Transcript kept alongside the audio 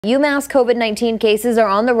UMass COVID-19 cases are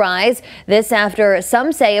on the rise. This after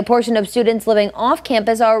some say a portion of students living off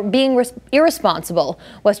campus are being irresponsible.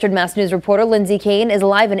 Western Mass News reporter Lindsay Kane is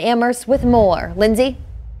live in Amherst with more. Lindsay?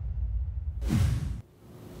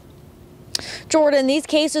 Jordan, these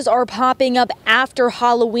cases are popping up after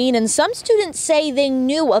Halloween, and some students say they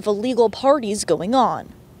knew of illegal parties going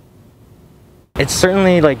on. It's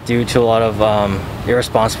certainly due to a lot of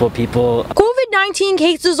irresponsible people. COVID-19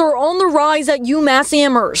 cases are on the rise at UMass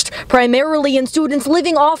Amherst, primarily in students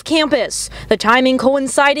living off campus. The timing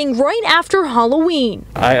coinciding right after Halloween.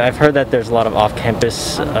 I've heard that there's a lot of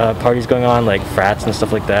off-campus parties going on, like frats and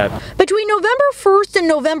stuff like that. Between November 1st and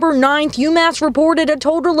November 9th, UMass reported a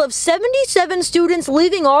total of 77 students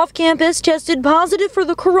living off campus tested positive for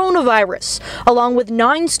the coronavirus, along with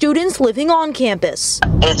 9 students living on campus.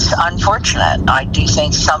 It's unfortunate. I do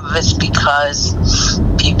think some of it's because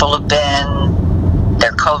people have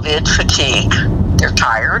they're COVID fatigue. They're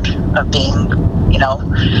tired of being,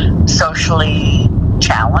 socially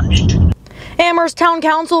challenged. Amherst Town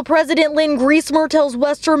Council President Lynn Griesmer tells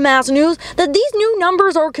Western Mass News that these new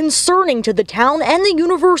numbers are concerning to the town and the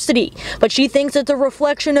university, but she thinks it's a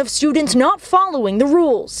reflection of students not following the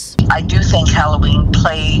rules. I do think Halloween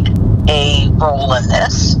played a role in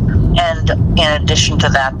this, and in addition to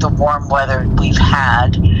that, the warm weather we've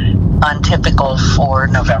had, untypical for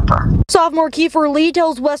November. Sophomore Kiefer Lee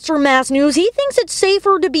tells Western Mass News he thinks it's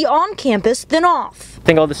safer to be on campus than off. I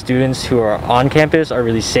think all the students who are on campus are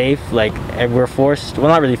really safe. And we're forced, well,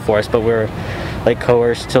 not really forced, but we're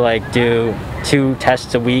coerced to do 2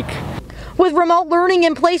 tests a week. With remote learning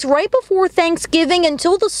in place right before Thanksgiving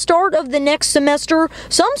until the start of the next semester,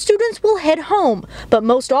 some students will head home, but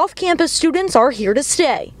most off-campus students are here to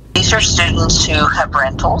stay. These are students who have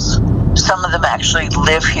rentals. Some of them actually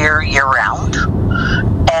live here year-round,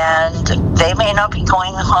 and they may not be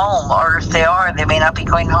going home, or if they are, they may not be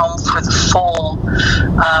going home for the full,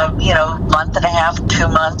 month and a half, 2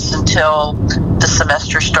 months until the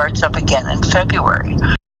semester starts up again in February.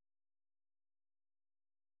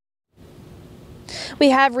 We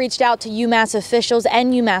have reached out to UMass officials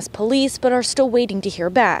and UMass police, but are still waiting to hear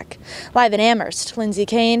back. Live in Amherst, Lindsay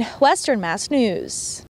Kane, Western Mass News.